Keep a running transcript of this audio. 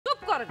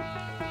পারেন,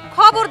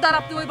 খবরদার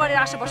আপনি ওই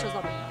বাড়ির আশেপাশে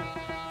যাবেন না।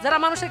 যারা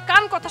মানুষের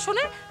কান কথা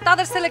শুনে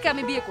তাদের ছেলেকে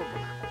আমি বিয়ে করব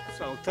না।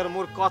 সাউথার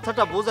মোর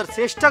কথাটা বোঝার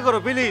চেষ্টা করো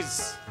প্লিজ।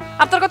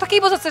 আপনার কথা কি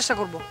বোঝার চেষ্টা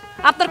করব?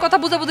 আপনার কথা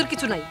বুঝাবুঝির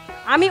কিছু নাই।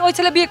 আমি ওই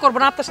ছেলে বিয়ে করব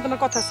না, আপনার সাথে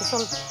আমার কথা আছে।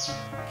 চল।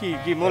 কি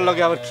কি মোর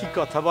লগে আবার কি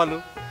কথা বলো?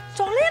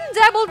 চলেন,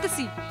 যা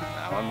বলতেছি।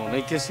 আমার মনে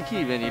হইতেছে কি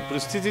মানে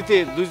পরিস্থিতিতে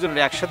দুইজনের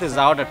একসাথে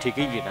যাওয়াটা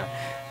ঠিকই কিনা।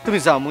 তুমি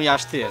যাও, মুই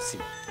আসতে আছি।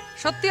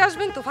 সত্যি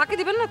আসবেন তো? ফাঁকি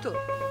দিবেন না তো?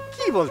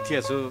 কি বলতে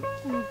আছো?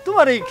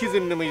 তোমার এই কি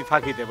জন্য আমি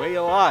ফাঁকি দেব?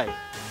 ওই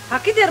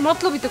ফাঁকি দেওয়ার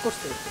মতলবই তো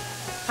করতে।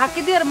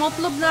 ফাঁকি দেওয়ার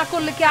মতলব না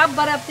করলে কি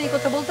আব্বারে আপনি এই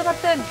কথা বলতে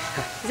পারতেন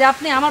যে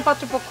আপনি আমার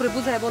পাত্রপক্ষরে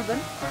বুঝায় বলবেন?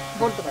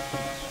 বলতে পারতেন।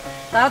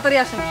 তাড়াতাড়ি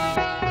আসেন।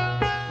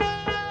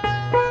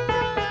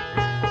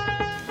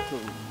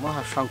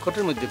 মহা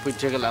সংকটের মধ্যে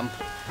পৌঁছে গেলাম।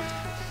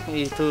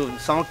 এই তো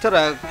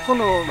চমকটারা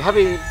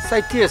কোনোভাবেই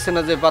চাইতে আছে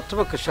না যে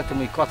পাত্রপক্ষের সাথে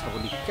আমি কথা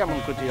বলি। কেমন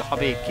করে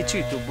হবে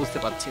কিছুই তো বুঝতে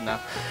পারছি না।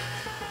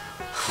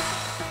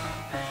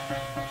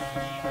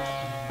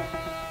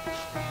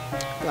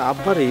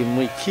 আব্বারে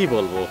মুই কি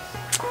বলবো?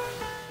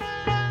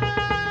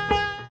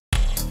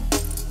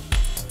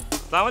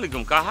 আসসালামু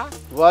আলাইকুম কাহা।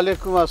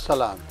 ওয়ালাইকুম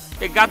আসসালাম।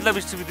 এই গাদলা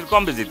বৃষ্টির ভিতরে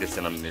কমবে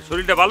যেতেছেন আপনি?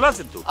 শরীরটা ভালো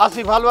আছে তো?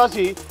 আছি, ভালো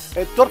আছি।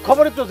 তোর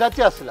খবরে তো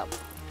যাইতে আসছিলাম।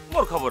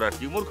 মোর খবর আর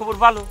কি, মোর খবর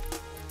ভালো,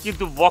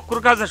 কিন্তু বক্র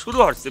কাজ শুরু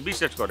হচ্ছে।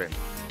 বিশ্বাস করেন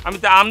আমি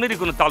তো আমনেরই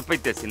কোনো তাল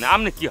পাইতেছি না।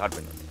 আমনে কি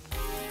হারবেন?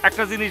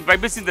 একটা জিনিস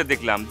ভাইবে চিন্তা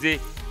দেখলাম যে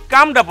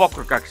কামটা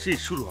বক্র কাজ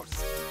শুরু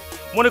হচ্ছে।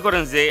 মনে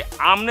করেন যে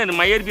আমনের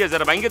মায়ের বিয়ে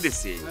যারা ভাঙ্গে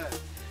দিচ্ছে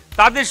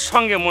তাদের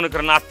সঙ্গে মনে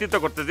করেন আত্মীয়তা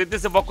করতে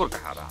যেতেছে বক্র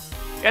কাহারা।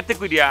 এতে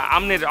করিয়া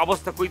আমনের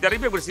অবস্থা কই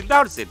দাঁড়িয়ে করে চিন্তা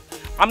করছেন?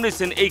 আপনি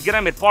হচ্ছেন এই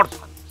গ্রামের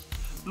প্রধান,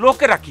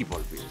 লোকেরা কি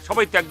বলবে?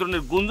 সবাই তো এক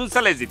ধরনের গুঞ্জন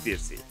চালাই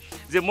যেতেছে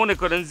যে মনে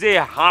করেন যে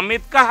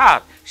হামেদ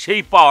কাহার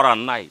সেই পাওয়ার আর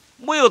নাই।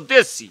 বইও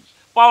দেশি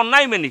পাওয়ার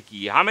নাই মানে কি?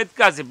 হামেদ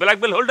কাজ ব্ল্যাক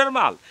বেল হোল্ডার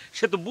মাল,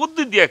 সে তো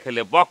বুদ্ধি দিয়ে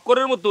খেলে,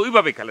 বক্করের মতো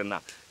ওইভাবে খেলে না।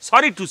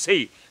 সরি টু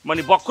সেই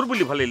মানে বক্কর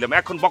বলি ভালাইলাম,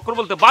 এখন বক্কর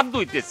বলতে বাধ্য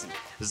হইতেছি।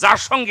 যার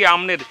সঙ্গে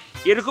আমনের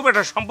এরকম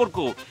একটা সম্পর্ক,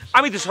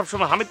 আমি তো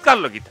সবসময় হামেদ কার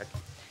লগি থাকি।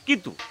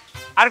 কিন্তু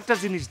আরেকটা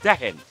জিনিস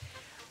দেখেন,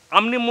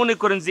 আপনি মনে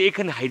করেন যে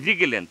এখানে হাইরে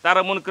গেলেন,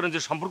 তারা মনে করেন যে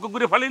সম্পর্ক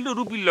করে ফেলাইলো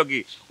রুপির লগে,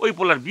 ওই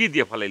পোলার বিয়ে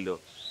দিয়ে ফেলাইলো,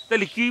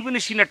 তাহলে কি হইবে?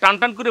 সিনা টান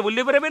টান করে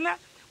বললে বেড়াবে না?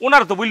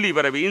 ওনারা তো বললেই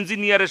বেড়াবে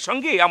ইঞ্জিনিয়ারের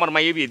সঙ্গে আমার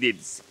মাইয়ে বিয়ে দিয়ে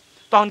দিচ্ছে।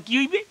 তখন কি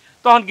হইবে?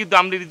 তখন কিন্তু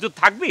আপনার ইজ্জত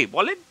থাকবে?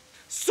 বলেন।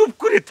 চুপ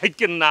করে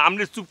থাকেন না,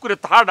 আপনি চুপ করে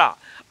থাড়া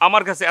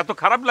আমার কাছে এত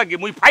খারাপ লাগে,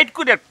 মুই ফাইট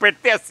করে আর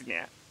পেটতে আসি না।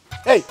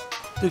 এই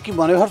তুই কি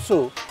মনে করছো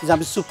যে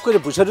আমি চুপ করে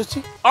বসে রয়েছি?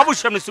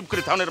 অবশ্যই আমি চুপ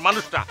করে থাউনের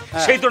মানুষটা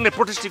সেই ধরনের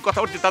প্রতিষ্ঠিত কথা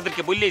বলতে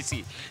তাদেরকে বললেইছি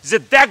যে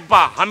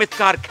দেখবা হামেদ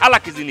কার খেলা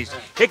কি জিনিস।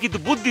 হে কিন্তু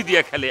বুদ্ধি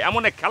দিয়ে খেলে,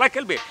 এমন এক খেলা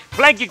খেলবে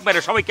ফ্লাইং কিক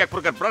মেরে সবাইকে এক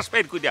প্রকার ব্রাশ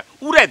ফায়ার করিয়া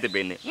উড়াই দেবে।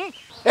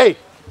 এই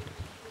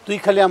তুই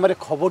খালি আমার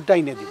খবরটা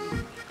এনে দিবি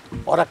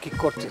ওরা কি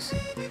করতেছে,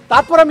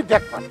 তারপর আমি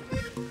দেখবাম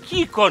কি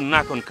কর না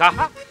কোন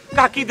কাহা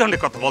কা কি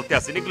ধরনের কথা বলতে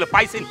আছেন? এগুলো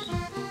পাইছেন কি?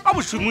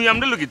 অবশ্যই মুই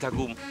আমনের লগে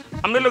থাকুম,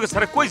 আমনের লগে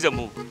সারা কই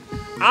যাবো?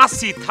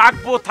 আসি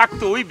থাকবো,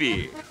 থাকতে হইবে।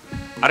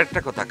 আরেকটা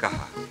কথা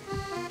কাহা,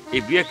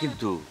 এই বিয়ে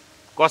কিন্তু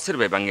কসের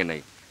ভাই ভাঙে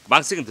নাই,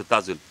 ভাঙছে কিন্তু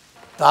তাজুল।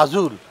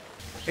 তাজুল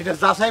এটা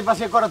যাচাই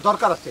বাছাই করার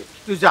দরকার আছে।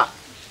 তুই যা।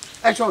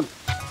 এই শোন,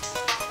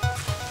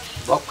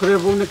 বক্করের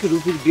বউ নাকি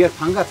রুপির বিয়ের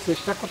ভাঙার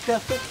চেষ্টা করতে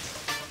আছে।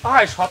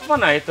 হ্যাঁ সৎমা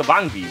না, এ তো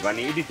ভাঙবি, মানে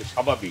এটি তো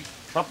স্বাভাবিক।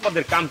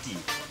 সৎমাদের কাম কি?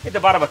 এটা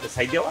বারাবাতে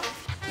ছাই দেওয়া।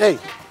 এই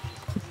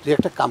তুই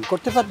একটা কাম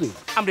করতে পারবি?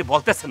 আপনি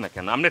বলতেছেন না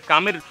কেন? আপনার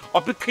কামের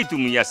অপেক্ষায়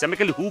তুমি আছে, আমি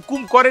খালি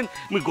হুকুম করেন,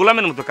 আমি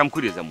গোলামের মতো কাম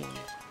করিয়ে যাবো।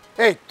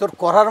 এই তোর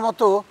করার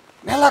মতো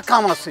মেলা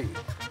কাম আছে,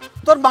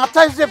 তোর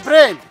মাথায় যে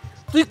ব্রেন,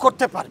 তুই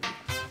করতে পারবি।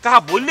 কাহা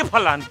বললে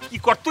ফালান কি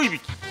করতেই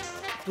বিকি?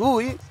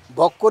 তুই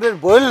বক্করের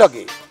বইয়ের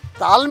লগে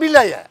তাল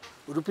মিলাইয়া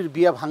রুপির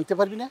বিয়া ভাঙতে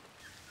পারবি না?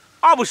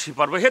 অবশ্যই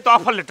পারবো। হে তো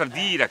অফার লেটার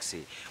দিয়ে রাখছে,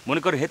 মনে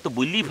করে হে তো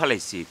বললেই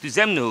ফেলাইছে তুই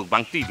যেমনি হোক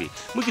ভাঙতেই বে।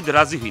 মুই কিন্তু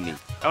রাজি হইনি,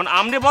 এখন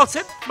আমনে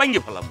বলছেন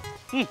ভাঙিয়ে ফেলাম।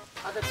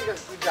 আচ্ছা ঠিক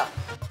আছে, তুই যা।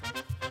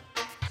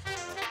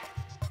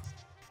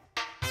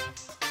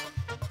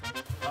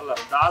 আল্লাহ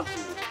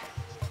দাজু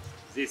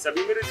যে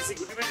সবই মেরে দিছি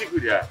গুটিবাজি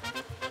কইরা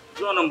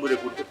দু নম্বরে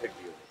করতে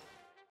থাকি।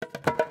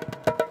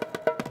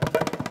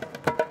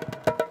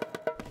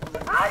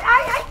 I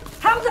I I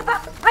হামজাদা,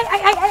 I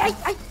I I I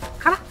I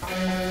খালা,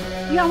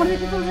 তুই আমার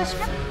দিকে চলে যাস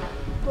কেন?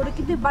 তোরে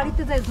কিন্তু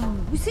বাড়িতে যাই জন্য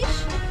বুঝছিস?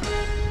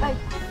 ভাই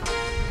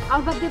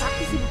আলবাদ দিয়ে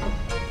ভাবতেছিস তো,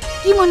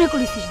 কি মনে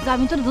করিস যে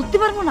আমি তোর ধরতে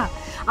পারবো না?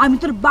 আমি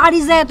তোর বাড়ি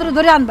যাই তোরে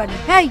ধরে আনবানি।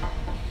 হেই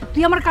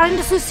তুই আমার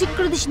কারেন্টে সুইচ ঠিক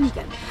করে দিস নি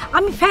কেন?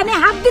 আমি ফ্যানে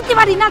হাত দিতে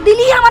পারি না,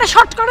 দিলি আমারে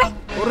শর্ট করে।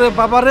 ওরে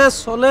বাবারে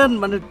চলেন,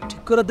 মানে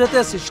ঠিক করে দিতে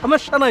আছি,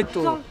 সমস্যা নাই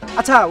তো।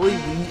 আচ্ছা ওই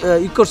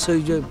ই করছে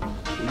ওই যে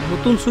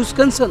নতুন সুইচ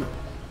ক্যান্সেল।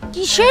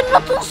 কিসের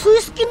নতুন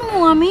সুইচ কিনবো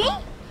আমি?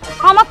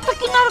 আমার তো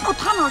কেনার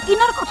কথা না,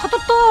 কেনার কথা তো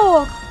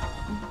তোর।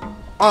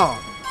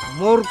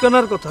 মোর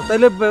কেনার কথা,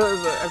 তাইলে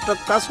একটা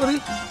কাজ করি,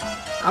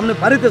 আপনি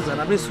বাড়িতে যান,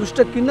 আপনি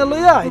সুইচটা কিনে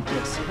লইয়া আইতে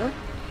আসছি। হ্যাঁ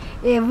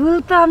এ ভুল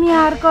তো আমি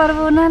আর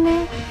করবো না নে।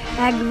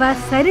 একবার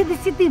সারি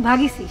দিচ্ছি তুই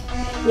ভাগিছিস,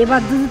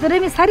 এবার দুধ তোরে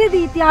আমি সারি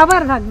দিই, তুই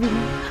আবার ভাগবি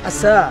না।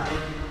 আচ্ছা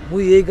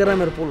মুই এই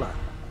গ্রামের পোলা,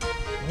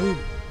 মুই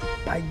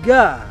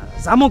ভাগ্যা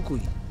যামো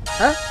কই?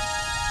 হ্যাঁ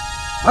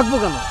ভাগবো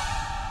কেন?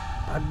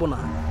 ভাগবো না।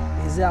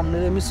 এই যে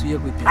আপনার আমি শুয়ে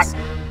কইতে আছি,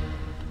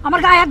 আমার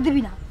গায়ে হাত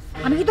দিবি না।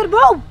 আমি কি তোর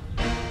বউ?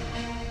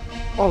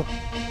 ও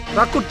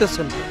রাগ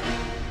করতেছেন?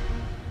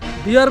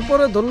 বিয়ার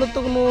পরে ধরলে তো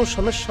কোনো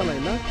সমস্যা নাই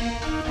না?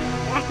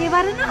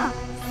 একেবারে না,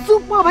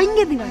 চুপা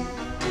ভেঙে দিবেন।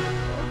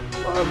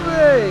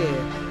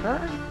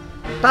 হ্যাঁ,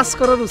 টাচ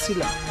করার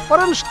উচিলা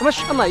করেন,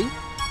 সমস্যা নাই।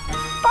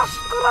 টাচ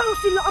করার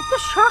উচিলা অত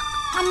শখ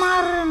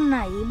আমার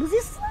নাই,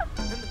 বুঝিস?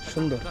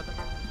 সুন্দর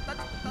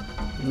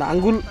না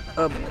আঙ্গুল।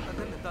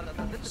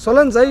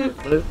 চলেন যাই।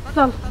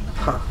 চল।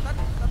 হ্যাঁ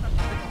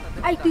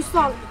এই তুই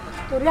চল,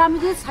 তোরে আমি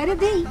যদি ছাইরে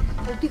দেই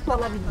তুই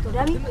পলাবি না। তোরে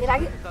আমি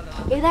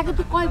এর আগে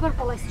তুই কয়বার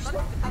পলাইছিস?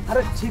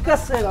 আরে ঠিক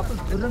আছে, আপনি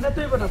ধরে নিতে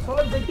হইবে না,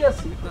 চলেন যাইতে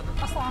আসি।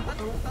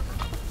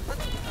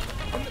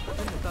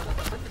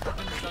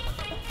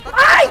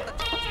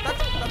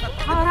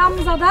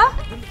 হারামজাদা,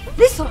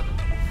 দিছ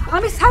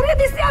আমি ছাইরে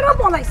দিছি আরো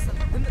পলাইছি।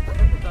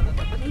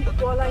 এই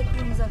পলাই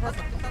কোন জায়গা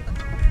যাবে?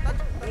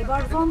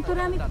 এবার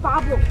যন্ত্রে আমি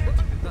পাবো,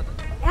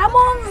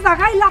 এমন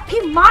জায়গায় লাথি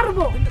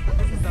মারবো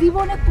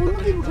জীবনে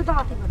কোনোদিন উঠে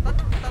দাঁড়াতে পারবো।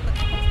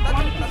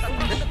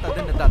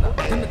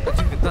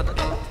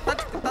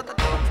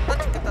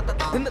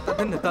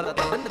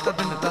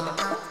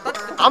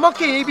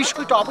 আমাকে এই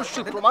বিষয়টা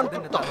অবশ্যই প্রমাণ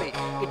করতে হবে।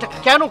 এটা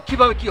কেন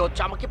কিভাবে কি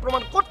হচ্ছে আমাকে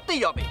প্রমাণ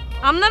করতেই হবে।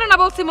 আপনারা না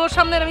বলছি মোর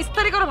সামনে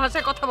বিস্তারিত করে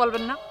ভাষায় কথা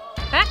বলবেন না,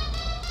 হ্যাঁ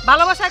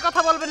ভালোবাসায়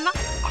কথা বলবেন না।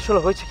 আসলে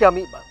হয়েছে কি,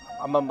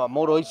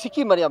 মোর হয়েছে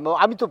কি, মানে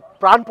আমি তো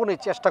প্রাণপণে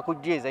চেষ্টা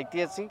করিয়ে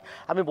যাইতেছি।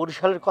 আমি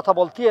বরিশালের কথা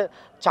বলতে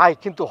চাই,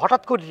 কিন্তু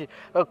হঠাৎ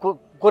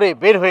করে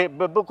বের হয়ে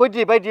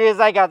বাইরে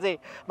জায়গা যে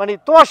মানে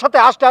তোমার সাথে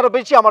আসতে আরো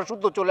বেশি আমার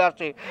শুদ্ধ চলে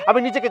আসে আমি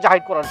নিজেকে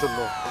জাহির করার জন্য।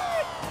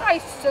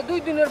 আইসে 2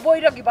 দিনের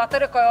বৈরাগী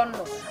বাতারে কয় অন্য।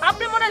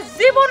 আপনি মনে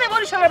জীবনে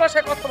বরিশালের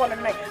ভাষায় কথা বলেন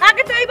নাই,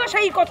 আগে তো এই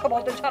ভাষায় কথা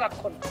বলতেন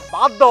সারাক্ষণ।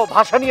 বাদ দাও,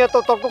 ভাষা নিয়ে তো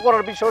তর্ক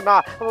করার বিষয় না,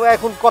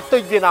 এখন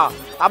করতেই যে না।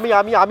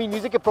 আমি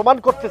নিজেকে প্রমাণ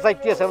করতে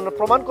চাইতেছি,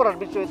 প্রমাণ করার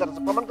বিষয়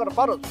প্রমাণ করা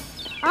পারো।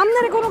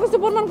 আপনারে কোনো কিছু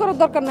প্রমাণ করার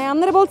দরকার নাই,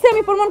 আপনারে বলছি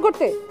আমি প্রমাণ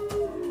করতে।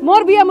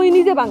 মোর বিয়া আমি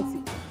নিজে ভাঙছি,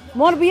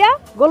 মোর বিয়া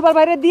গোলবার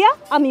বাইরে দিয়া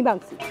আমি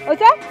ভাঙছি।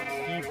 ওইটা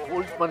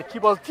কি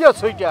বলছিস?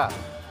 ওইটা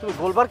তুমি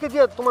গোলবারকে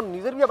দিয়ে তোমার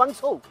নিজের বিয়ে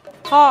ভাঙছো?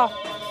 হ্যাঁ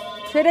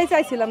সেটাই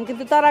চাইছিলাম,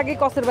 কিন্তু তার আগে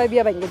কসের ভাই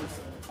বিয়া ভাঙে দিছি।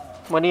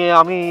 মানে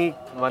আমি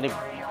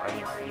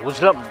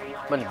বুঝলাম,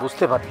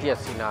 বুঝতে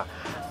পারতেছি না,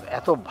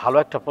 এত ভালো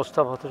একটা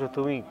প্রস্তাব হতো যে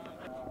তুমি।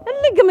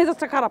 লেগে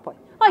মেজাজটা খারাপ হয়।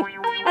 ওই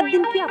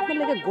একদিন কি আপনার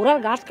লেগে ঘোড়ার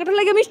ঘাস কাটা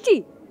লেগে মিষ্টি?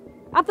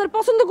 আপনার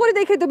পছন্দ করে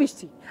দেখেই তো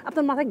মিষ্টি।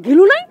 আপনার মাথায়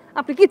ঘিলু নাই,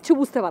 আপনি কিচ্ছু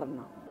বুঝতে পারেন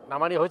না। না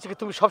মানে হয়েছে কি,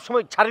 তুমি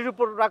সবসময় ছাড়ির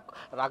উপর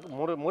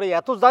মোড়ে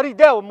এত জারি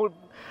দাও,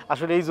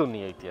 আসলে এই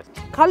জন্যই ইতিহাস।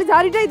 খালি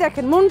জারিটাই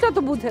দেখেন, মনটা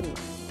তো বুঝেন না।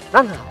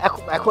 না না,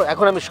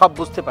 এখন আমি সব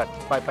বুঝতে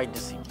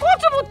পাইতেছি।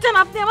 কচু বুঝছেন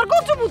আপনি, আমার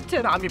কচু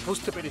বুঝছেন। আমি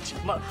বুঝতে পেরেছি,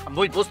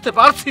 আমি বুঝতে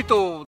পারছি তো।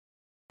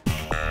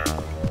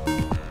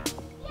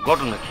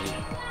 ঘটনা কি?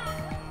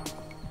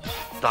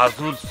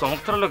 তাজুল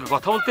চমকতার লোকে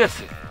কথা বলতে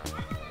আছে,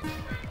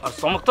 আর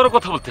চমকতারও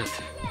কথা বলতে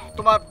আছে।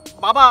 তোমার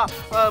বাবা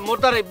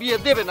মোরদারে বিয়ে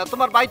দেবে না,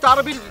 তোমার ভাই তো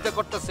আরো বিরোধিতা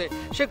করতেছে,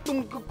 সে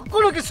তুমি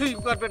কোনো কিছুই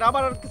করবে না,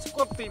 আমার আর কিছু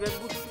করতেই হবে।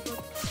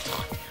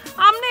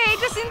 আপনি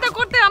এইটা চিন্তা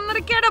করতে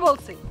আপনারা কেডা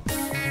বলছে?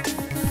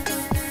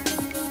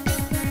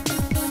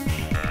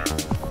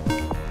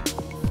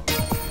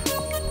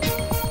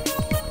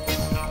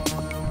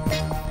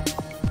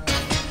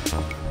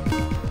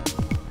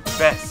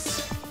 ব্যাস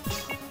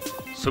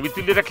ছবি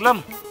তুলে রাখলাম,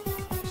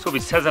 ছবি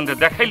সেজেন্টে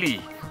দেখাইলি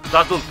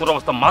তাজুল তোর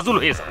অবস্থা মাজুল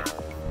হয়ে যাবে।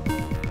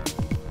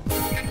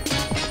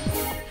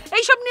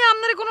 এইসব নিয়ে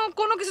আপনার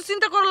কোনো কিছু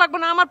চিন্তা করা লাগবে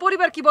না। আমার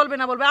পরিবার কি বলবে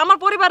না বলবে, আমার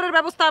পরিবারের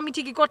ব্যবস্থা আমি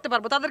ঠিকই করতে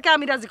পারবো, তাদেরকে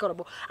আমি রাজি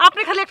করাবো।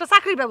 আপনি খালি একটা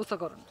চাকরির ব্যবস্থা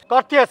করুন।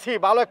 করতে আছি,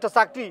 ভালো একটা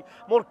চাকরি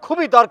মোর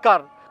খুবই দরকার।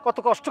 কত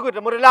কষ্ট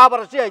করে মোর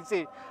লেখাপড়া আসে আইছে,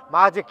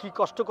 মা যে কি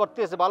কষ্ট করতে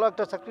আছে, ভালো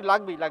একটা চাকরি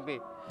লাগবে।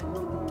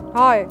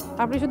 হয়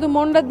আপনি শুধু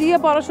মনটা দিয়ে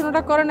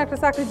পড়াশোনাটা করেন, একটা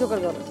চাকরি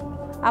জোগাড় করেন,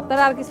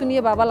 আপনারা আর কিছু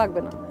নিয়ে ভাবা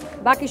লাগবে না,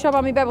 বাকি সব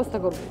আমি ব্যবস্থা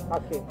করবো।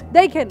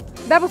 দেখেন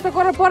ব্যবস্থা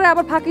করার পরে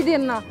আবার ফাঁকি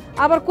দেন না,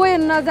 আবার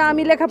কোয়েন না যে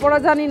আমি লেখাপড়া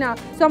জানি না,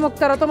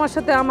 চমকতারা তোমার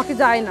সাথে আমাকে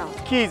যায় না।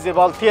 কি যে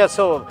বলতে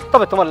আছো,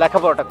 তবে তোমার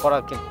লেখাপড়াটা করা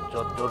কিন্তু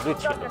জরুরি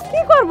ছিল।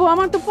 কি করবো,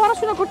 আমার তো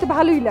পড়াশোনা করতে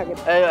ভালোই লাগে।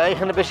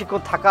 এখানে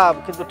বেশিক্ষণ থাকা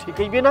কিন্তু ঠিক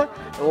হইবে না,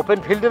 ওপেন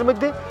ফিল্ডের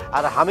মধ্যে।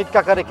 আর হামিদ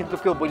কাকারে কিন্তু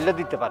কেউ বইলা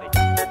দিতে পারে।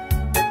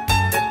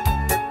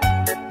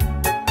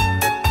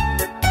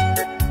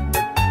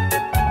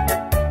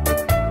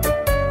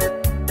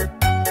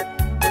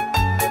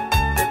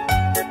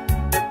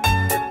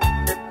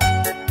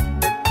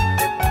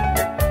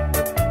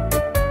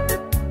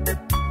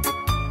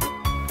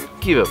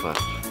 কি ব্যাপার,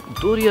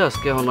 দরিয়া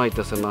আজকে এখন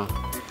আইতেছে না?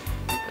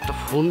 একটা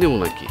ফোন দেবো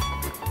নাকি?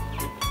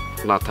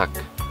 না থাক,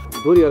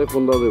 দরিয়ারে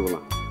ফোন দেওয়া দেবো না।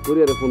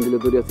 দরিয়ারে ফোন দিলে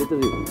দরিয়া চেতে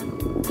দেবো।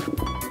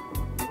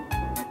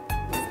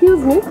 Excuse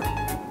me.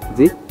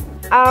 জি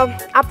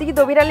আপনি কি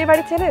দবির আলীর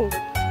বাড়ি চেনেন?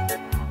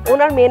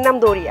 ওনার মেয়ের নাম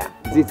দরিয়া।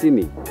 জি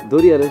চিনি,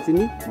 দরিয়ারে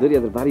চিনি,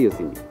 দরিয়াদের বাড়িও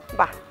চিনি।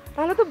 বাহ,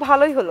 তাহলে তো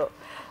ভালোই হলো।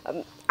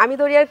 আমি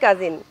দরিয়ার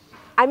কাজিন,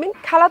 আই মিন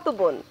খালাতো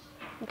বোন,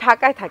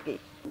 ঢাকায় থাকি।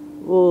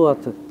 ও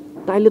আচ্ছা,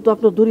 তাইলে তো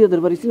আপনার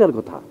দরিয়াদের বাড়ি চিনার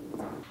কথা।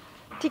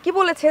 ঠিকই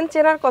বলেছেন,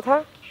 চেনার কথা,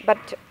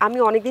 বাট আমি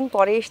অনেকদিন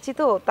পরে এসেছি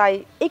তো, তাই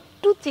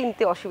একটু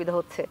চিনতে অসুবিধা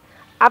হচ্ছে।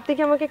 আপনি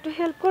কি আমাকে একটু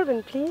হেল্প করবেন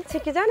প্লিজ?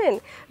 কি জানেন,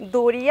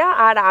 দরিয়া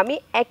আর আমি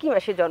একই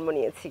মাসে জন্ম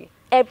নিয়েছি,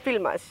 এপ্রিল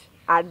মাস।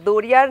 আর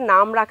দরিয়ার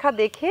নাম রাখা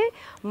দেখে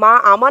মা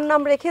আমার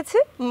নাম রেখেছে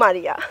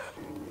মারিয়া।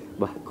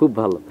 বাহ, খুব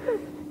ভালো।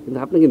 কিন্তু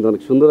আপনি কিন্তু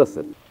অনেক সুন্দর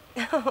আছেন।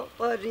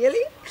 ও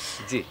রিয়েলি?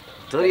 জি,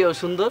 দরিয়াও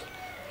সুন্দর,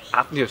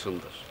 আপনিও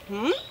সুন্দর।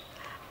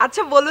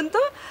 আচ্ছা বলুন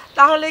তো,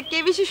 তাহলে কে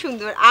বেশি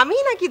সুন্দর, আমি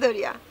নাকি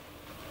দরিয়া?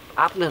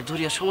 আপনার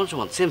দরিয়া সমান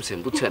সমান, সেম সেম,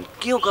 বুঝছেন?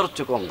 কেউ কারোর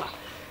চেয়ে কম না।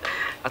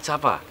 আচ্ছা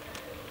আপা,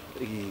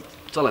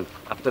 চলেন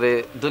আপনার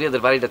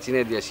দরিয়াদের বাড়িটা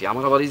চিনিয়ে দিয়ে আসি।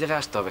 আমার আবার এই জায়গায়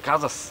আসতে হবে,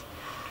 কাজ আছে।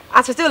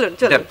 আচ্ছা চলুন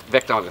চলুন।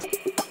 ব্যাগটা আমার কাছে।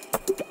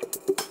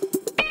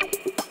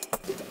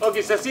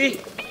 ওকে চাচি,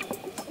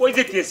 কই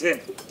যেতেছেন?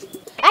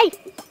 এই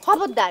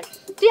খবরদার,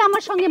 তুই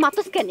আমার সঙ্গে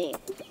মাতস কেনে?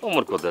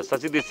 ওমর কথা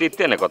চাচি দিয়ে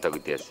চেতে না কথা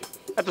কইতে আছে।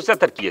 এত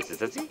চেতার কি আছে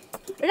চাচি?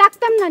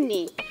 রাখতাম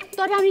নানি,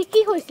 তোরে আমি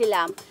কি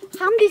হইছিলাম,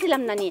 হাম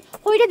দিছিলাম নানি,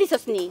 কইরা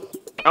দিছস নি?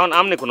 এখন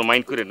আমনে কোনো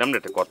মাইন্ড করে নামনে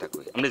একটা কথা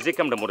কই, আপনি যে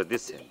কামটা মোরে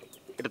দিচ্ছেন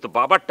এটা তো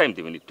বাবার টাইম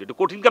দেবেন, একটু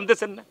কঠিন কাম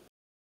দিচ্ছেন না।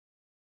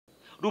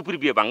 রূপের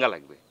বিয়ে ভাঙ্গা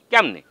লাগবে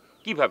কেমনে,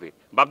 কিভাবে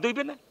বাপ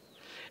দইবে না?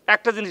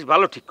 একটা জিনিস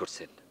ভালো ঠিক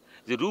করছেন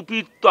যে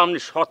রূপীর তো আপনি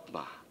সৎ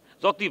মা,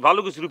 যতই ভালো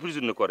কিছু রূপীর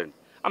জন্য করেন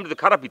আপনি তো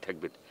খারাপই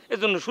থাকবেন।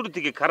 এজন্য শুরু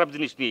থেকে খারাপ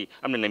জিনিস নিয়ে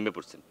আপনি নেমে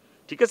পড়ছেন,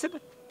 ঠিক আছে না?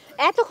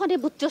 এতক্ষণে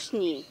বুঝছস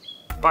নি?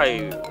 ভাই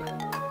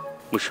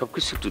মুই সব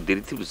কিছু একটু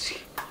দেরিতে বুঝছি।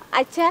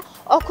 আচ্ছা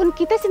এখন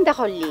কিতা চিন্তা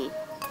করলি?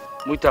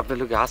 মুই তো আপনার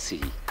লোকে আসি,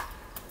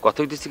 কথা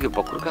হইতেছি কি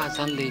বকর কাহা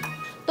জানলে?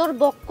 তোর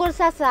বক্কর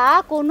চাচা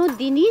কোনো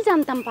দিনই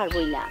জানতাম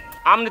পারবই না।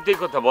 আপনি তো এই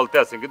কথা বলতে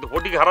আছেন, কিন্তু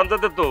ফটিক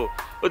হারামজাদা তো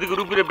ওদিকে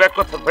রূপীরে ব্যাগ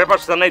কথা ব্যাপার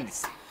জানাই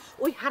দিচ্ছে।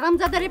 ওই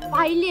হারামজাদারে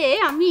পাইলে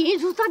আমি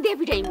জুতা দিয়ে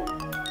পিটাইমু।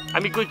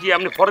 আমি কই কি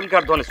আপনি ফরেন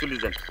কার ধনে চলে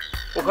যান,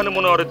 ওখানে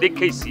মনে হয়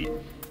দেখেইছি,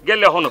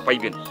 গেলে এখনো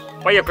পাইবেন,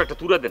 পাই একটা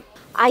তুরা দেন।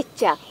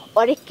 আচ্ছা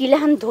ওরে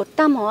কিলাহান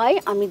ধরতাম হয়,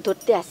 আমি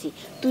ধরতে আসি,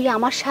 তুই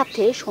আমার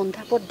সাথে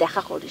সন্ধ্যার পর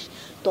দেখা করিস,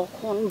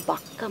 তখন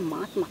বাক্কা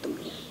মাত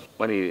মাতুমলি।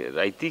 মানে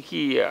রাইতে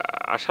কি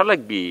আশা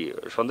লাগবি,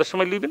 সন্ধ্যার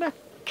সময় লইবে না?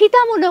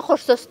 খিতা মনে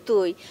করছস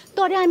তুই?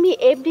 তোরে আমি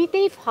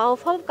এমনিতেই ফাও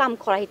ফাও কাম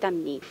করাইতাম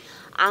নি।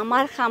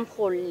 আমার কাম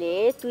করলে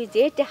তুই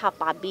যে টাকা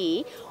পাবি,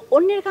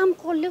 অন্যের কাম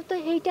করলেও তো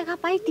সেই টাকা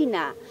পাইতি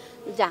না।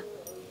 যা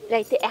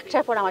রাইতে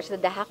একটার পর আমার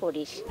সাথে দেখা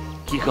করিস।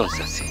 কি কস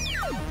আছে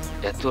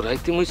এত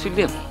রাইতে মুই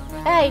চলিয়াম?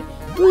 এই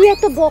তুই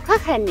এত বকা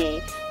খানে,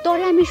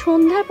 তোরে আমি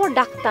সন্ধ্যার পর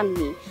ডাকতাম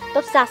নি,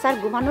 তোর চাচার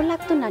ঘুমানো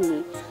লাগতো না নি?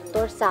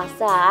 তোর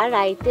চাচা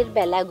রাইতের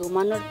বেলা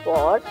ঘুমানোর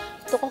পর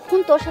তখন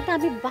তোর সাথে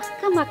আমি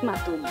বাক্কা মাত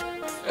মাতুম।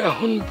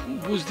 এখন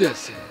বুঝতে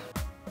আছে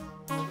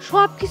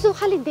সব কিছু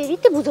খালি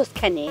দেরিতে বুঝোস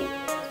খানে।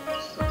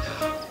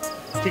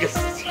 ঠিক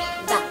আছে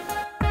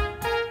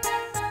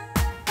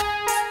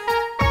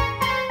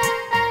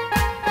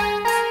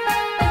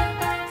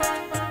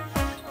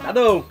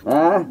দাদু।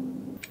 হ্যাঁ,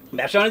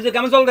 ব্যবসা বাণিজ্য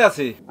কেমন চলতে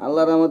আছে?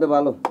 আল্লাহর রহমতে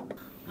ভালো।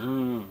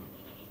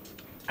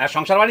 আর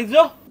সংসার বাণিজ্য?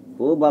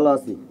 খুব ভালো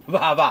আছি।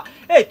 বাবা,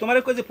 এই তোমার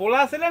কই যে পোলা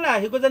আছে না,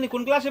 হিকো জানি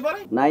কোন ক্লাসে পড়ে?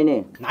 নাইনে।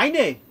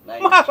 নাইনে?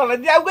 মাশাআল্লাহ,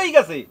 যাও গই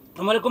গেছে।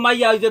 তোমার কো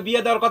মাইয়া ওই যে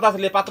বিয়ে দেওয়ার কথা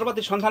ছিল,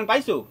 পাত্রপাতির সন্ধান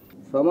পাইছো?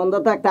 সম্বন্ধ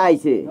তো একটা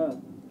আইছে,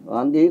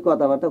 আন্দি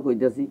কথাবার্তা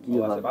কইতাছি কি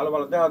হয়। ভালো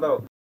ভালো দাও দাও।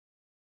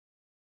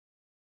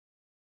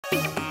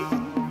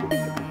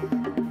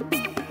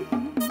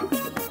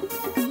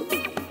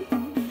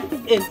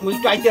 এই মুই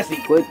তো আইতাছি।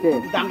 কইতে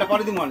দামটা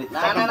করে দিমু অনেক।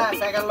 না না না,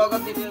 টাকার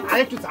লগত দিতে।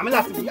 আরে একটু ঝামেলা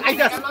আছে,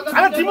 আইতাছি।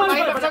 আরে দিমু না,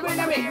 কথা কই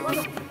যাবে।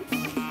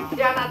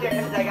 যা না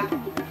দেখেন জায়গা।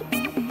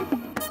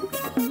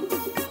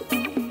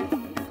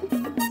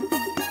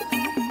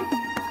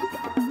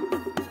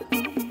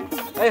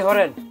 এই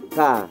হরেন,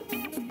 হ্যাঁ,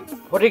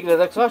 ফটিক রে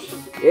দেখছস?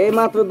 এই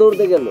মাত্র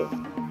দৌড়তে গেল।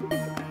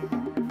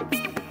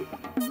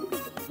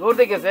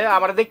 দৌড়তে গেছে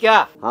আমার দেখিয়া?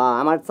 হ্যাঁ,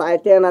 আমার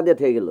চাইতে না দিয়ে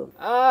থেকে গেল।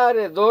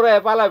 আরে দৌড়ে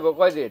পালাইবো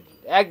কয়দিন,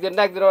 একদিন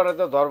না একদিন ওরা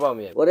তো ধরবো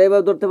আমি। ওরে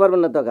এবার ধরতে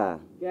পারবেন না তো কা,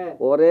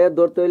 ওরে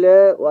ধরতে হইলে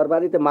ওর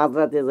বাড়িতে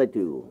মাঝরাতে যাইতে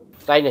হইব।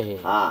 তাই নাকি?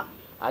 হ্যাঁ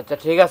আচ্ছা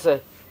ঠিক আছে,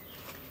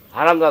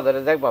 হারাম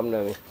দাদারে দেখবো আপনি,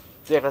 আমি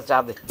তুই একটা চা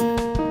দে।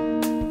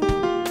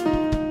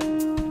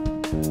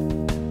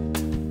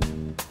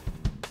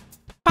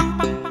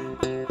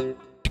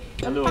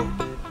 হ্যালো,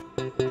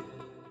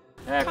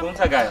 হ্যাঁ কোন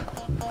জায়গায়?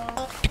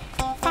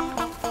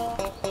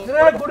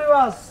 রে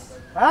গুড়িবাস,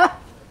 হ্যাঁ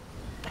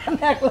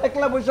একলা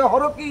একলা বসে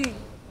হরো কি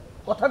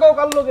কথা কও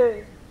কাল লগে?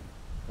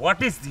 What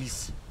is this?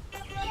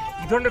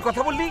 কি ধরনের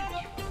কথা বললি?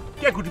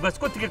 কে গুটিবাজ,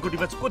 কোত্থেকে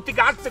গুটিবাজ,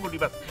 কোত্থেকে আসছে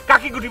গুটিবাজ,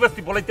 কাকে গুটিবাজ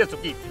তুই বলাইতেছো?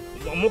 কি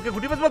মুখে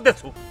গুটিবাজ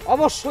বলতেছো?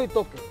 অবশ্যই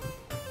তোকে,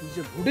 তুই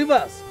যে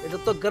গুড়িবাস এটা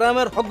তো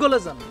গ্রামের হগলে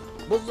জানে,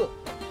 বুঝছো?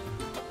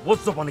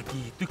 বুঝছো মানে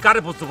কি? তুই কারে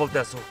বুঝছো বলতে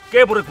আসো? কে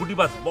বলে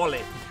গুটিবাজ বলে?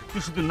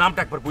 তুই শুধু নামটা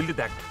একবার বললে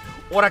দেখ,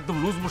 ওর একদম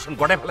লুজ মোশন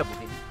গড়াই ফেলে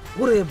বুঝি।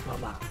 ওরে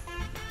বাবা,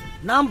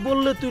 নাম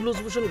বললে তুই লুজ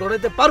মোশন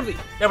গড়াইতে পারবি?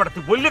 এবার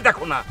তুই বললে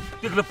দেখো না,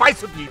 তুই এগুলো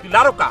পাইছো কি? তুই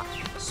লারোকা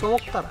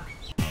চমকতারা।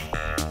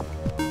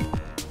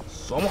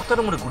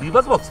 চমকতারা মনে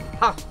গুটিবাজ বলছে?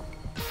 হ্যাঁ,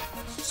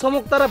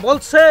 চমকতারা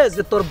বলছে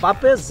যে তোর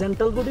বাপে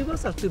জেন্টাল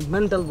গুড়িবাস আর তুই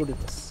মেন্টাল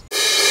গুড়িবাস।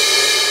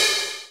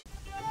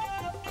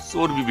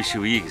 চর্বি বেশি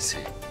হয়ে গেছে,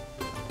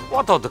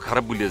 অত অত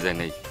খারাপ বলিয়া যায়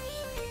নাই।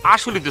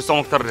 আসলে তো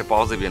চমকতারে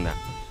পাওয়া যাবে না,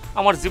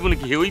 আমার জীবনে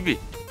কি হইবে?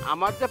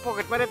 আমার যে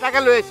পকেট মারে টাকা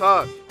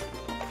লইছস,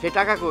 সে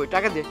টাকা কই,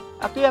 টাকা দে।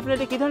 আর তুই আপনি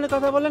এটা কি ধরনের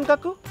কথা বলেন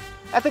কাকু?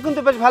 এত কিন্তু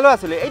বেশ ভালো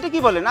আসলে, এইটা কি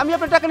বলেন? আমি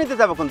আপনার টাকা নিতে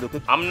যাবো কিন্তু।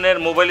 আপনার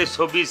মোবাইলে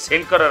ছবি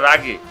সেন্ড করার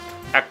আগে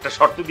একটা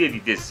শর্ত দিয়ে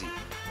দিতেছি,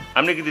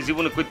 আপনি কিন্তু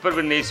জীবনে কইতে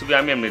পারবেন না এই ছবি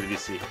আমি আপনার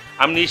দিচ্ছি।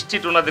 আপনি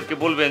স্ট্রিট ওনাদেরকে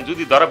বলবেন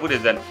যদি ধরা পড়ে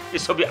যান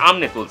এই ছবি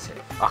আমনে তুলছে।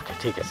 ওকে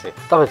ঠিক আছে,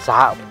 তবে যা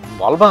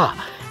বলবা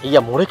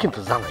ইয়া মোরে কিন্তু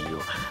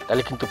জানাইও,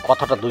 তাহলে কিন্তু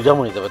কথাটা দুইটা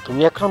মনে যাবে।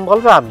 তুমি একরকম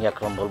বলবে, আমি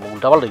একরকম বলবো,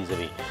 উল্টাপাল্টা হয়ে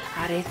যাবে।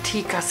 আরে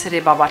ঠিক আছে রে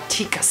বাবা,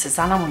 ঠিক আছে,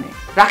 জানা মনে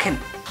রাখেন।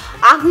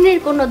 আপনার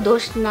কোনো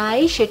দোষ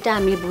নাই সেটা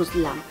আমি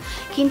বুঝলাম,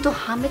 কিন্তু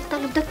হামেদ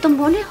তালুকদার তো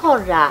মনে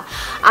হররা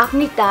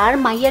আপনি তার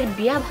মাইয়ার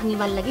বিয়া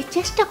ভাঙিবার লাগি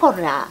চেষ্টা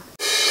কররা।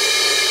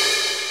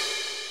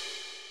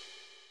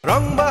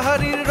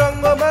 রংবাহারির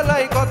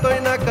রঙ্গমেলায় কতই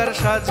নাকার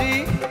সাজি,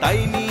 তাই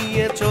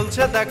নিয়ে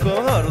চলছে দেখো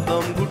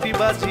হরদম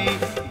গুটিবাজি।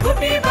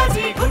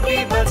 গুটিবাজি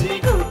গুটিবাজি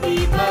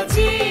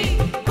গুটিবাজি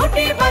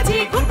গুটিবাজি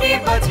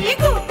গুটিবাজি।